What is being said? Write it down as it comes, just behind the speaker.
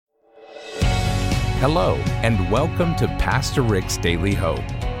Hello, and welcome to Pastor Rick's Daily Hope.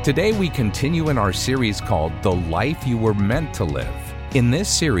 Today we continue in our series called The Life You Were Meant to Live. In this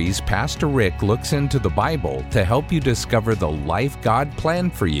series, Pastor Rick looks into the Bible to help you discover the life God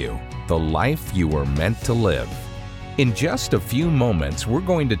planned for you, the life you were meant to live. In just a few moments, we're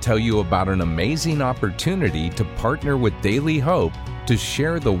going to tell you about an amazing opportunity to partner with Daily Hope to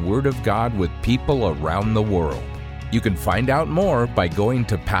share the Word of God with people around the world. You can find out more by going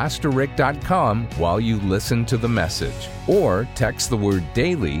to PastorRick.com while you listen to the message, or text the word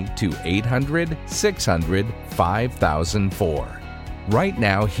DAILY to 800-600-5004. Right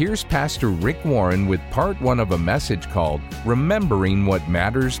now, here's Pastor Rick Warren with part one of a message called Remembering What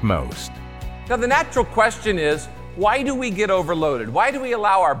Matters Most. Now, the natural question is, why do we get overloaded? Why do we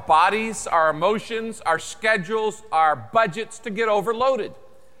allow our bodies, our emotions, our schedules, our budgets to get overloaded?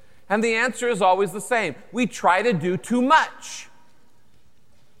 And the answer is always the same. We try to do too much.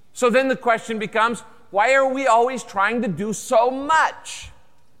 So then the question becomes, why are we always trying to do so much?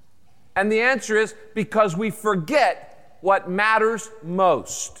 And the answer is because we forget what matters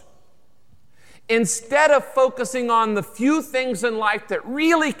most. Instead of focusing on the few things in life that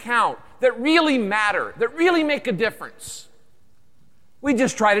really count, that really matter, that really make a difference, we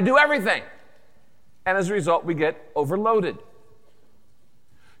just try to do everything. And as a result, we get overloaded.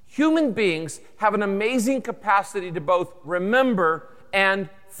 Human beings have an amazing capacity to both remember and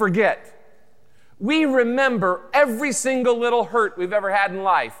forget. We remember every single little hurt we've ever had in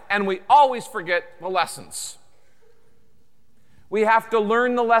life, and we always forget the lessons. We have to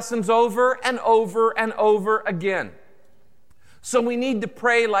learn the lessons over and over and over again. So we need to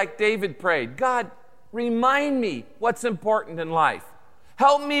pray like David prayed. God, remind me what's important in life.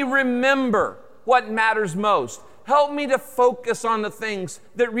 Help me remember what matters most. Help me to focus on the things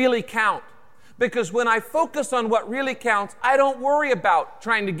that really count. Because when I focus on what really counts, I don't worry about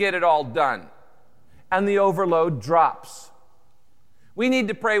trying to get it all done. And the overload drops. We need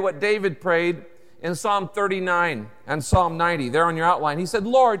to pray what David prayed in Psalm 39 and Psalm 90. There on your outline. He said,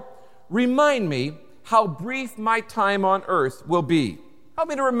 Lord, remind me how brief my time on earth will be. Help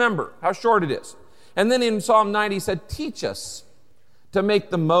me to remember how short it is. And then in Psalm 90, he said, teach us to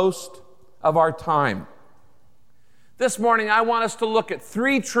make the most of our time. This morning, I want us to look at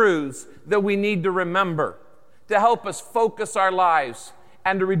three truths that we need to remember to help us focus our lives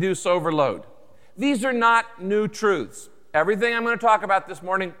and to reduce overload. These are not new truths. Everything I'm going to talk about this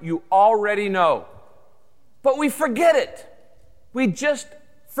morning, you already know. But we forget it. We just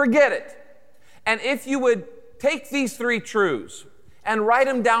forget it. And if you would take these three truths and write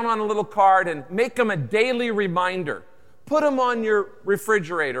them down on a little card and make them a daily reminder, put them on your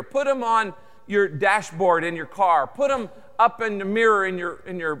refrigerator, put them on your dashboard in your car, put them up in the mirror in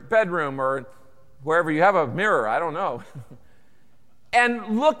your bedroom or wherever you have a mirror, I don't know.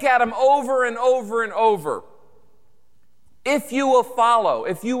 And look at them over and over and over. If you will follow,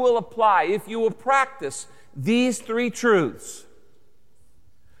 if you will apply, if you will practice these three truths,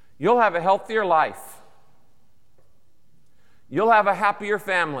 you'll have a healthier life. You'll have a happier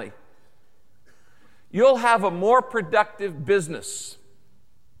family. You'll have a more productive business.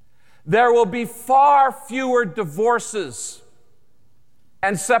 There will be far fewer divorces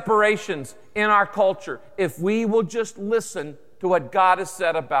and separations in our culture if we will just listen to what God has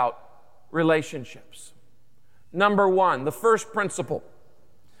said about relationships. Number one, the first principle.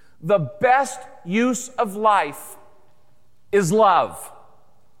 The best use of life is love.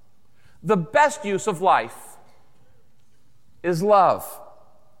 The best use of life is love.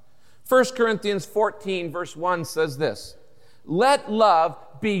 1 Corinthians 14, verse 1 says this, let love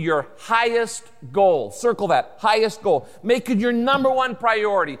be your highest goal. Circle that, highest goal. Make it your number one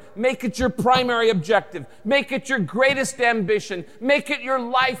priority. Make it your primary objective. Make it your greatest ambition. Make it your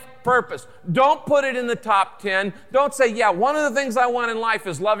life purpose. Don't put it in the top 10. Don't say, yeah, one of the things I want in life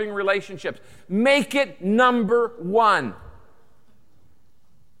is loving relationships. Make it number one.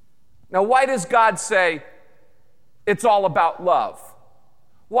 Now, why does God say it's all about love?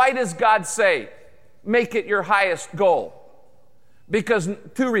 Why does God say make it your highest goal? Because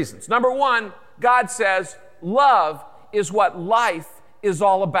two reasons. Number one, God says love is what life is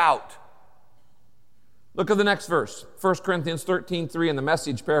all about. Look at the next verse, 1 Corinthians 13:3 in the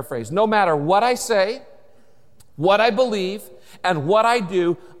Message paraphrase. No matter what I say, what I believe, and what I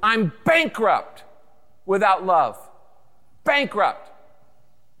do, I'm bankrupt without love. Bankrupt.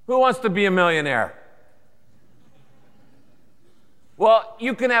 Who wants to be a millionaire? Well,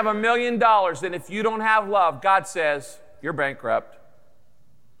 you can have $1 million, and if you don't have love, God says, you're bankrupt.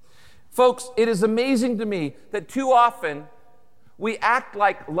 Folks, it is amazing to me that too often we act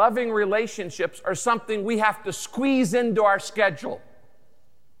like loving relationships are something we have to squeeze into our schedule.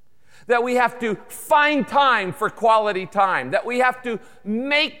 that we have to find time for quality time, that we have to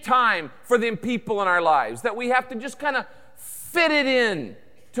make time for the people in our lives, that we have to just kind of fit it in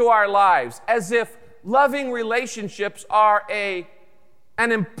to our lives, as if loving relationships are an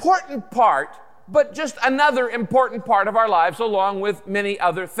important part, but just another important part of our lives along with many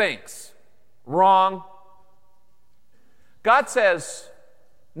other things. Wrong. God says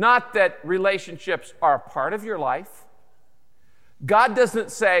not that relationships are a part of your life. God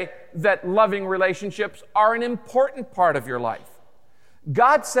doesn't say that loving relationships are an important part of your life.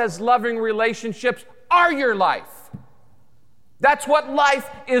 God says loving relationships are your life. That's what life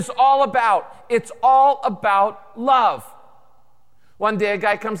is all about. It's all about love. One day a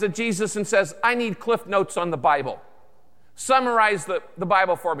guy comes to Jesus and says, I need Cliff Notes on the Bible. Summarize the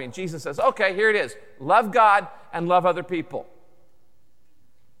Bible for me. And Jesus says, okay, here it is. Love God and love other people.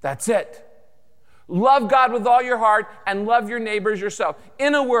 That's it. Love God with all your heart and love your neighbors yourself.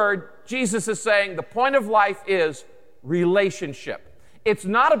 In a word, Jesus is saying the point of life is relationship. It's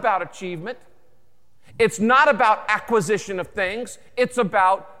not about achievement. It's not about acquisition of things. It's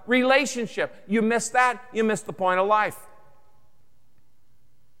about relationship. You miss that, you miss the point of life.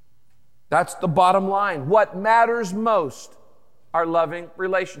 That's the bottom line. What matters most are loving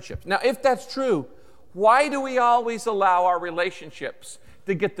relationships. Now, if that's true, why do we always allow our relationships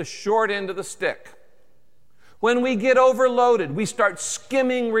to get the short end of the stick? When we get overloaded, we start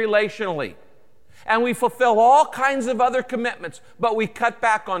skimming relationally, and we fulfill all kinds of other commitments, but we cut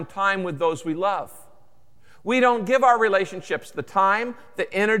back on time with those we love. We don't give our relationships the time,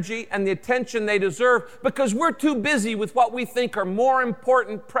 the energy, and the attention they deserve because we're too busy with what we think are more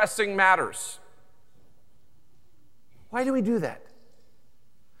important, pressing matters. Why do we do that?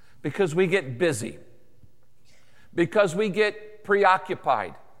 Because we get busy. Because we get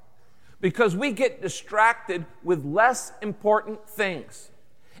preoccupied. Because we get distracted with less important things.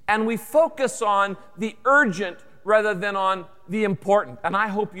 And we focus on the urgent rather than on the important. And I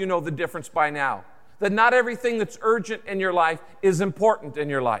hope you know the difference by now. That not everything that's urgent in your life is important in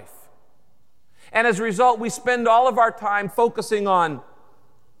your life. And as a result, we spend all of our time focusing on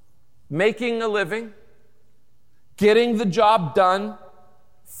making a living, getting the job done,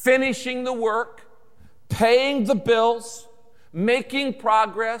 finishing the work, paying the bills, making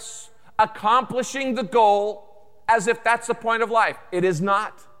progress, accomplishing the goal, as if that's the point of life. It is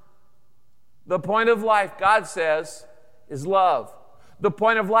not. The point of life, God says, is love. The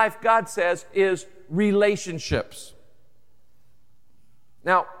point of life, God says, is relationships.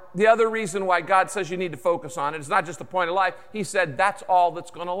 Now, the other reason why God says you need to focus on it is not just the point of life. He said that's all that's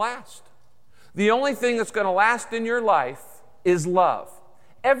going to last. The only thing that's going to last in your life is love.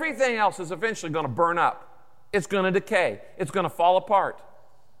 Everything else is eventually going to burn up. It's going to decay. It's going to fall apart.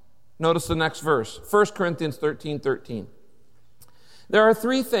 Notice the next verse, 1 Corinthians 13:13. There are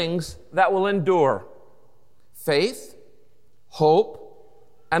three things that will endure: faith, hope,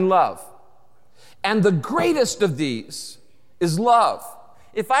 and love. And the greatest of these is love.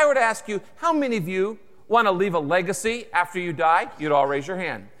 If I were to ask you, how many of you want to leave a legacy after you die? You'd all raise your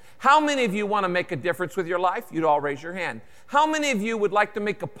hand. How many of you want to make a difference with your life? You'd all raise your hand. How many of you would like to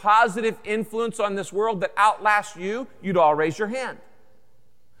make a positive influence on this world that outlasts you? You'd all raise your hand.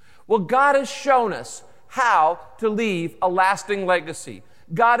 Well, God has shown us how to leave a lasting legacy.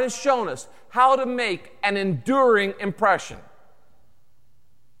 God has shown us how to make an enduring impression.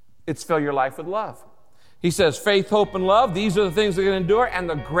 It's fill your life with love. He says, faith, hope, and love, these are the things that can endure, and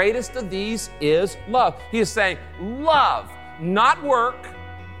the greatest of these is love. He is saying love, not work,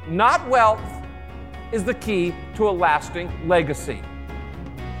 not wealth, is the key to a lasting legacy.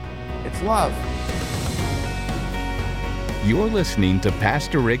 It's love. You're listening to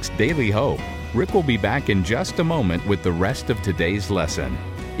Pastor Rick's Daily Hope. Rick will be back in just a moment with the rest of today's lesson.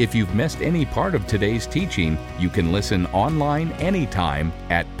 If you've missed any part of today's teaching, you can listen online anytime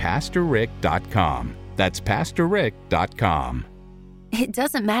at PastorRick.com. That's PastorRick.com. It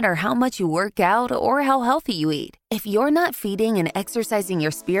doesn't matter how much you work out or how healthy you eat. If you're not feeding and exercising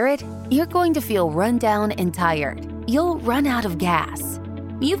your spirit, you're going to feel run down and tired. You'll run out of gas.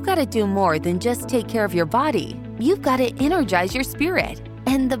 You've got to do more than just take care of your body. You've got to energize your spirit.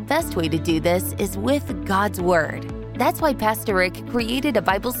 And the best way to do this is with God's Word. That's why Pastor Rick created a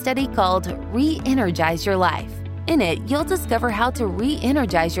Bible study called Re-Energize Your Life. In it, you'll discover how to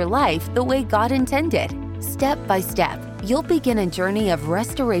re-energize your life the way God intended. Step by step, you'll begin a journey of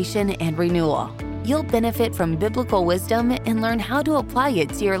restoration and renewal. You'll benefit from biblical wisdom and learn how to apply it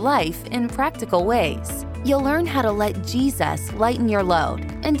to your life in practical ways. You'll learn how to let Jesus lighten your load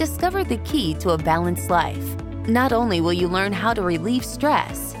and discover the key to a balanced life. Not only will you learn how to relieve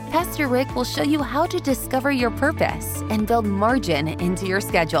stress, Pastor Rick will show you how to discover your purpose and build margin into your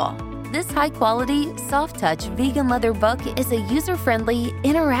schedule. This high-quality, soft-touch vegan leather book is a user-friendly,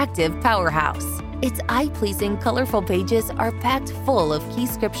 interactive powerhouse. Its eye-pleasing, colorful pages are packed full of key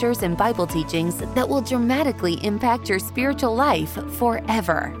scriptures and Bible teachings that will dramatically impact your spiritual life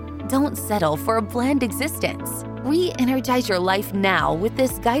forever. Don't settle for a bland existence. Re-energize your life now with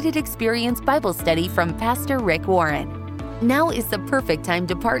this guided experience Bible study from Pastor Rick Warren. Now is the perfect time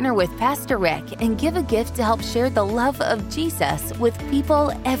to partner with Pastor Rick and give a gift to help share the love of Jesus with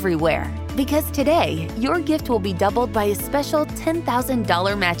people everywhere. Because today, your gift will be doubled by a special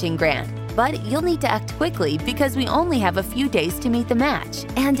 $10,000 matching grant. But you'll need to act quickly because we only have a few days to meet the match,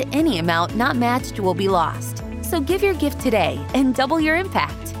 and any amount not matched will be lost. So give your gift today and double your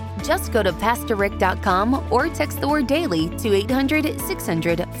impact. Just go to PastorRick.com or text the word daily to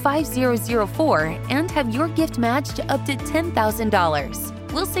 800-600-5004 and have your gift matched up to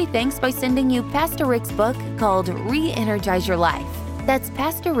 $10,000. We'll say thanks by sending you Pastor Rick's book called Re-Energize Your Life. That's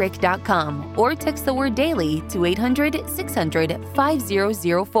PastorRick.com or text the word daily to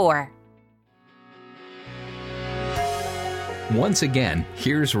 800-600-5004. Once again,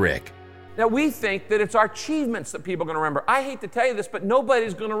 here's Rick. Now, we think that it's our achievements that people are going to remember. I hate to tell you this, but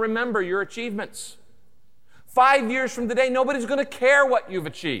nobody's going to remember your achievements. 5 years from today, nobody's going to care what you've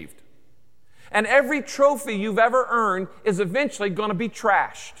achieved. And every trophy you've ever earned is eventually going to be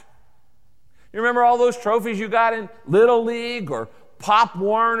trashed. You remember all those trophies you got in Little League or Pop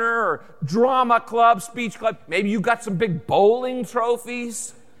Warner or Drama Club, Speech Club? Maybe you got some big bowling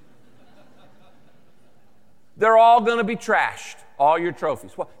trophies. They're all going to be trashed. All your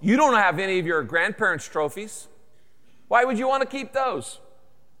trophies. Well, you don't have any of your grandparents' trophies. Why would you want to keep those?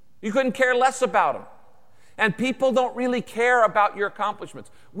 You couldn't care less about them. And people don't really care about your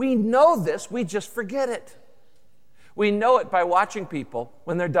accomplishments. We know this, we just forget it. We know it by watching people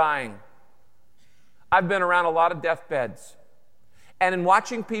when they're dying. I've been around a lot of deathbeds. And in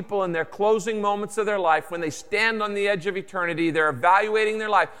watching people in their closing moments of their life, when they stand on the edge of eternity, they're evaluating their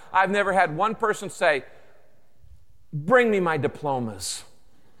life. I've never had one person say, "Bring me my diplomas.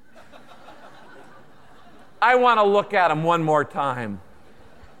 I want to look at them one more time.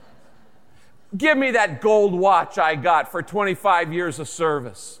 Give me that gold watch I got for 25 years of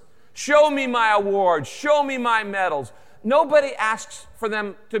service. Show me my awards. Show me my medals." Nobody asks for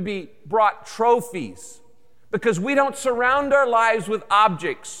them to be brought trophies because we don't surround our lives with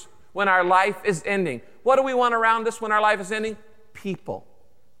objects when our life is ending. What do we want around us when our life is ending? People.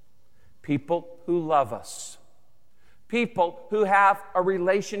 People who love us. People who have a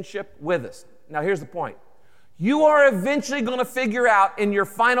relationship with us. Now, here's the point. You are eventually going to figure out in your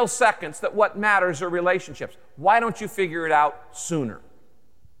final seconds that what matters are relationships. Why don't you figure it out sooner?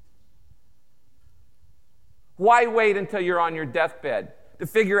 Why wait until you're on your deathbed to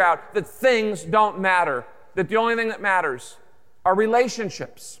figure out that things don't matter, that the only thing that matters are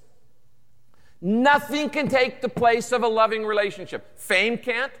relationships? Nothing can take the place of a loving relationship. Fame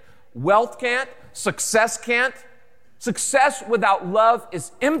can't, wealth can't, success can't. Success without love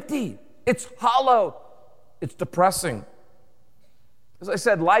is empty. It's hollow. It's depressing. As I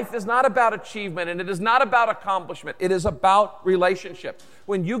said, life is not about achievement and it is not about accomplishment. It is about relationships.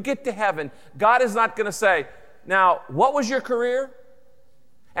 When you get to heaven, God is not going to say, "Now, what was your career?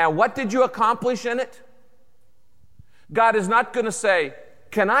 And what did you accomplish in it?" God is not going to say,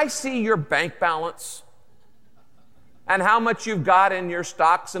 "Can I see your bank balance? And how much you've got in your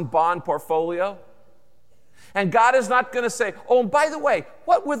stocks and bond portfolio?" And God is not going to say, "Oh, and by the way,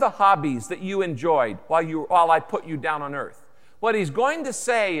 what were the hobbies that you enjoyed while I put you down on earth?" What he's going to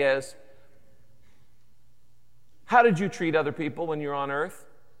say is, "How did you treat other people when you're on earth?"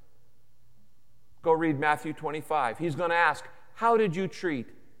 Go read Matthew 25. He's going to ask, "How did you treat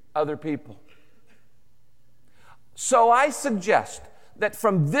other people?" So I suggest that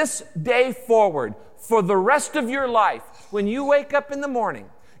from this day forward, for the rest of your life, when you wake up in the morning,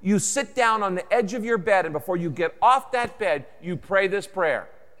 you sit down on the edge of your bed, and before you get off that bed, you pray this prayer.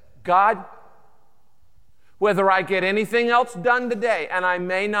 "God, whether I get anything else done today, and I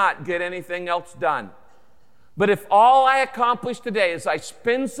may not get anything else done, but if all I accomplish today is I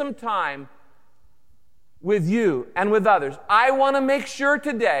spend some time with you and with others, I want to make sure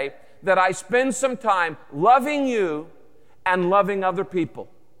today that I spend some time loving you and loving other people,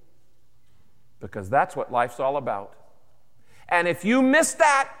 because that's what life's all about. And if you miss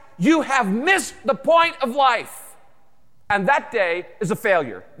that, you have missed the point of life. And that day is a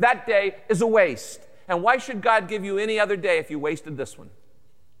failure. That day is a waste. And why should God give you any other day if you wasted this one?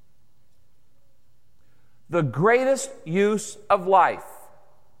 The greatest use of life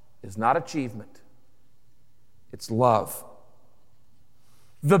is not achievement. It's love.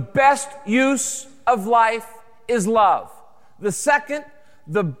 The best use of life is love. The second,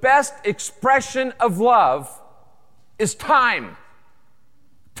 the best expression of love is time.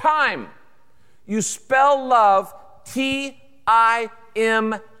 Time. You spell love T-I-M-E.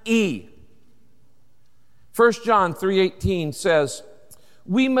 1 John 3:18 says,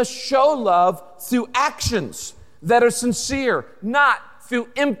 we must show love through actions that are sincere, not through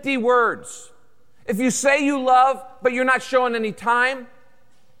empty words. If you say you love, but you're not showing any time,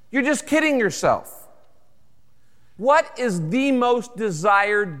 you're just kidding yourself. What is the most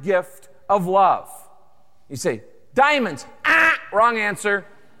desired gift of love? You say, diamonds. Wrong answer.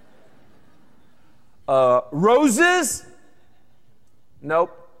 Roses?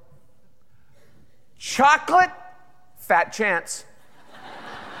 Nope. Chocolate? Fat chance.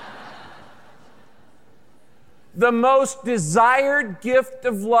 The most desired gift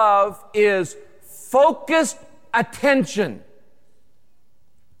of love is focused attention.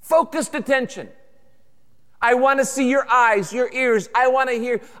 Focused attention. I want to see your eyes, your ears. I want to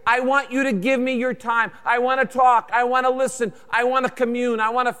hear. I want you to give me your time. I want to talk. I want to listen. I want to commune. I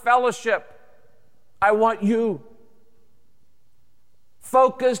want to fellowship. I want you.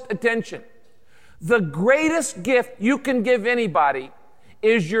 Focused attention. The greatest gift you can give anybody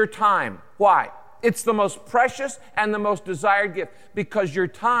is your time. Why? It's the most precious and the most desired gift because your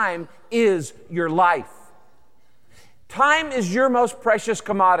time is your life. Time is your most precious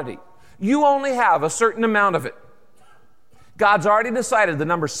commodity. You only have a certain amount of it. God's already decided the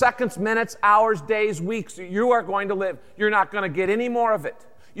number of seconds, minutes, hours, days, weeks you are going to live. You're not going to get any more of it.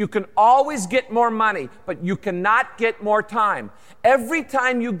 You can always get more money, but you cannot get more time. Every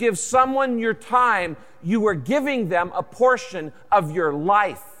time you give someone your time, you are giving them a portion of your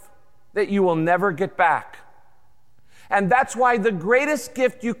life that you will never get back. And that's why the greatest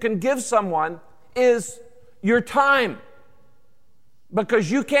gift you can give someone is your time.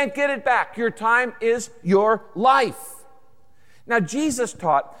 Because you can't get it back. Your time is your life. Now, Jesus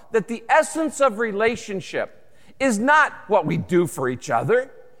taught that the essence of relationship is not what we do for each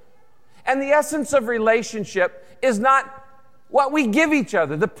other. And the essence of relationship is not what we give each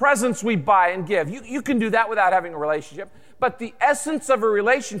other, the presents we buy and give. You can do that without having a relationship. But the essence of a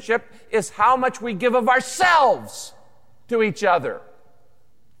relationship is how much we give of ourselves to each other.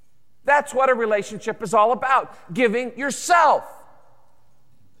 That's what a relationship is all about, giving yourself.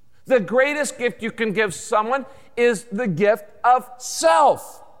 The greatest gift you can give someone is the gift of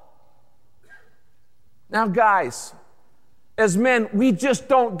self. Now, guys, as men, we just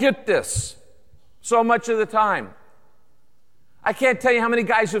don't get this so much of the time. I can't tell you how many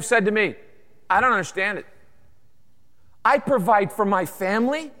guys have said to me, I don't understand it. I provide for my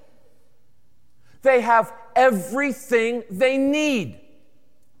family. They have everything they need.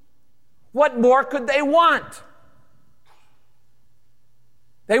 What more could they want?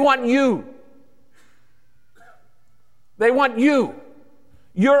 They want you. They want you.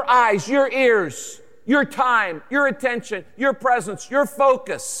 Your eyes, your ears, your time, your attention, your presence, your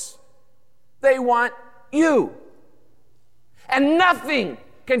focus. They want you. And nothing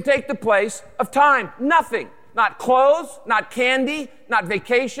can take the place of time. Nothing. Not clothes, not candy, not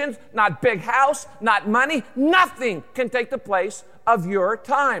vacations, not big house, not money. Nothing can take the place of your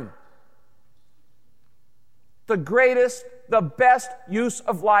time. The greatest, the best use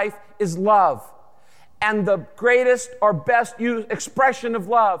of life is love. And the greatest or best expression of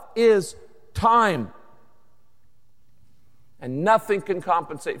love is time. And nothing can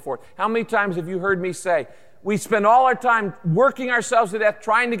compensate for it. How many times have you heard me say, we spend all our time working ourselves to death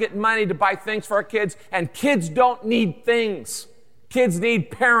trying to get money to buy things for our kids, and kids don't need things. Kids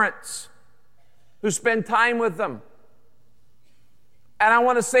need parents who spend time with them. And I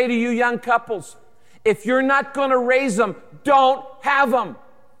want to say to you young couples, if you're not going to raise them, don't have them.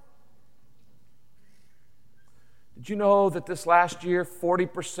 Did you know that this last year,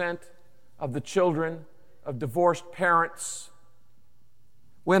 40% of the children of divorced parents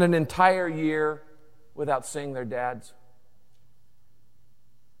went an entire year without seeing their dads?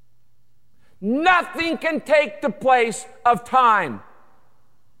 Nothing can take the place of time.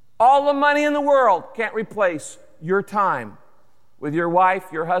 All the money in the world can't replace your time with your wife,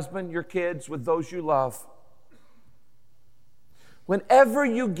 your husband, your kids, with those you love. Whenever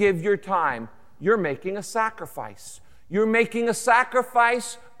you give your time, you're making a sacrifice. You're making a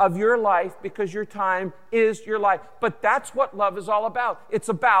sacrifice of your life because your time is your life. But that's what love is all about. It's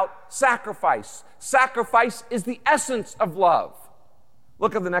about sacrifice. Sacrifice is the essence of love.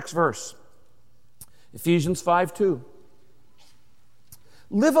 Look at the next verse. Ephesians 5:2.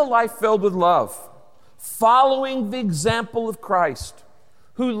 Live a life filled with love, following the example of Christ,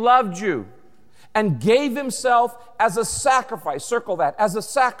 who loved you and gave himself as a sacrifice. Circle that, as a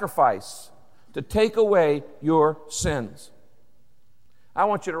sacrifice to take away your sins. I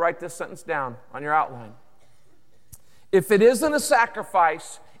want you to write this sentence down on your outline. If it isn't a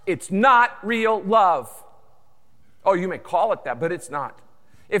sacrifice, it's not real love. Oh, you may call it that, but it's not.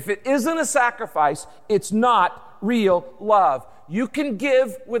 If it isn't a sacrifice, it's not real love. You can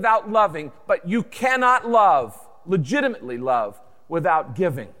give without loving, but you cannot love, legitimately love, without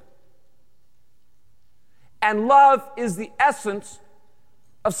giving. And love is the essence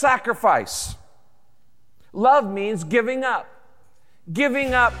of sacrifice. Love means giving up.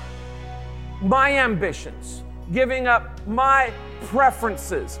 Giving up my ambitions, giving up my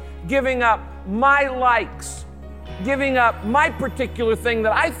preferences, giving up my likes, giving up my particular thing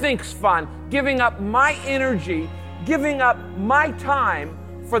that I think's fun, giving up my energy, giving up my time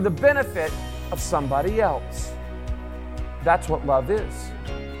for the benefit of somebody else. That's what love is.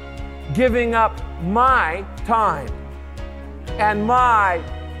 Giving up my time and my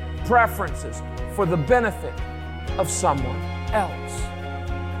preferences for the benefit of someone else.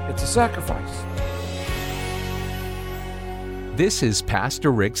 It's a sacrifice. This is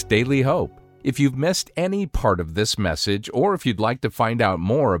Pastor Rick's Daily Hope. If you've missed any part of this message, or if you'd like to find out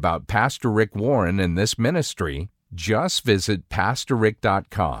more about Pastor Rick Warren and this ministry, just visit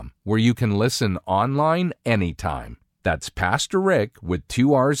PastorRick.com, where you can listen online anytime. That's Pastor Rick with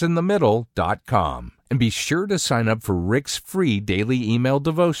 2 R's in the middle.com. And be sure to sign up for Rick's free daily email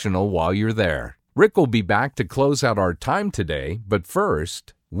devotional while you're there. Rick will be back to close out our time today, but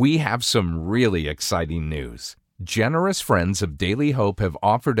first, we have some really exciting news. Generous friends of Daily Hope have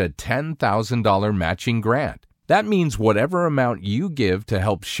offered a $10,000 matching grant. That means whatever amount you give to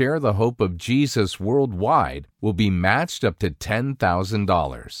help share the hope of Jesus worldwide will be matched up to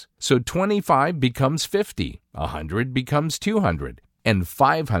 $10,000. So 25 becomes 50, 100 becomes 200, and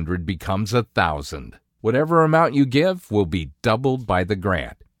 500 becomes 1,000. Whatever amount you give will be doubled by the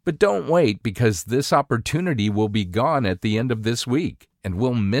grant. But don't wait, because this opportunity will be gone at the end of this week, and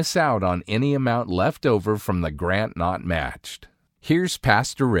we'll miss out on any amount left over from the grant not matched. Here's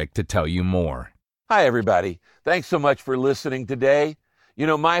Pastor Rick to tell you more. Hi, everybody. Thanks so much for listening today. You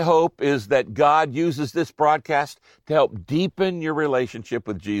know, my hope is that God uses this broadcast to help deepen your relationship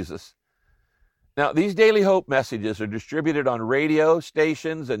with Jesus. Now, these Daily Hope messages are distributed on radio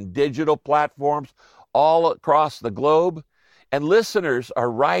stations and digital platforms all across the globe. And listeners are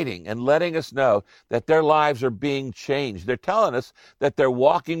writing and letting us know that their lives are being changed. They're telling us that they're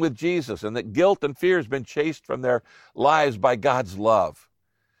walking with Jesus and that guilt and fear has been chased from their lives by God's love.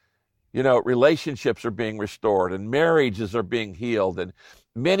 You know, relationships are being restored and marriages are being healed. And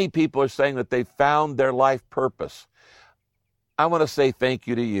many people are saying that they found their life purpose. I want to say thank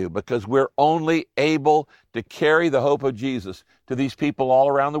you to you, because we're only able to carry the hope of Jesus to these people all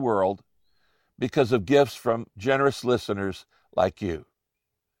around the world because of gifts from generous listeners like you.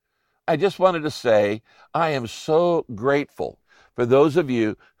 I just wanted to say I am so grateful for those of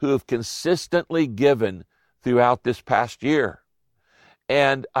you who have consistently given throughout this past year.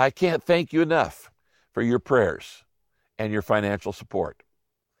 And I can't thank you enough for your prayers and your financial support.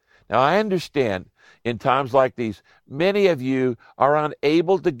 Now, I understand in times like these, many of you are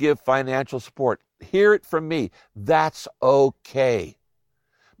unable to give financial support. Hear it from me. That's okay.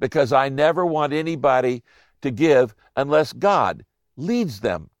 Because I never want anybody to give unless God leads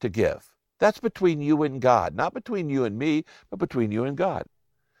them to give. That's between you and God, not between you and me, but between you and God.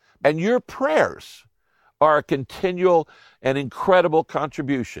 And your prayers are a continual and incredible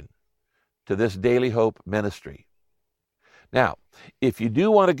contribution to this Daily Hope ministry. Now, if you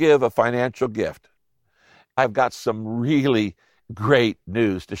do want to give a financial gift, I've got some really great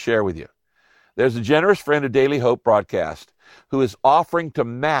news to share with you. There's a generous friend of Daily Hope broadcast who is offering to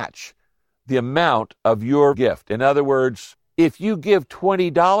match the amount of your gift. In other words, if you give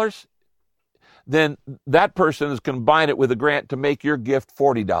 $20, then that person is combine it with a grant to make your gift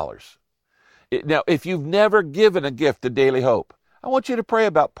 $40. Now, if you've never given a gift to Daily Hope, I want you to pray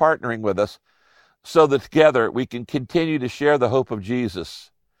about partnering with us so that together we can continue to share the hope of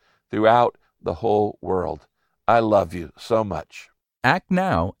Jesus throughout the whole world. I love you so much. Act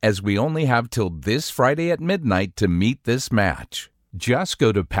now, as we only have till this Friday at midnight to meet this match. Just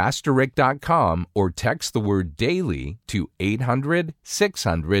go to PastorRick.com or text the word DAILY to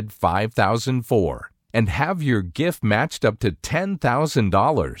 800-600-5004 and have your gift matched up to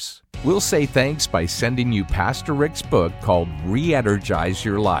 $10,000. We'll say thanks by sending you Pastor Rick's book called Re-Energize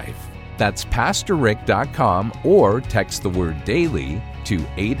Your Life. That's PastorRick.com or text the word DAILY to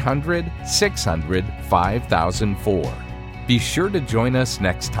 800-600-5004. Be sure to join us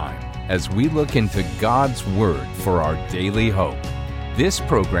next time as we look into God's Word for our daily hope. This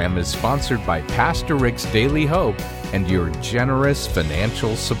program is sponsored by Pastor Rick's Daily Hope and your generous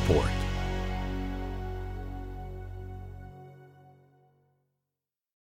financial support.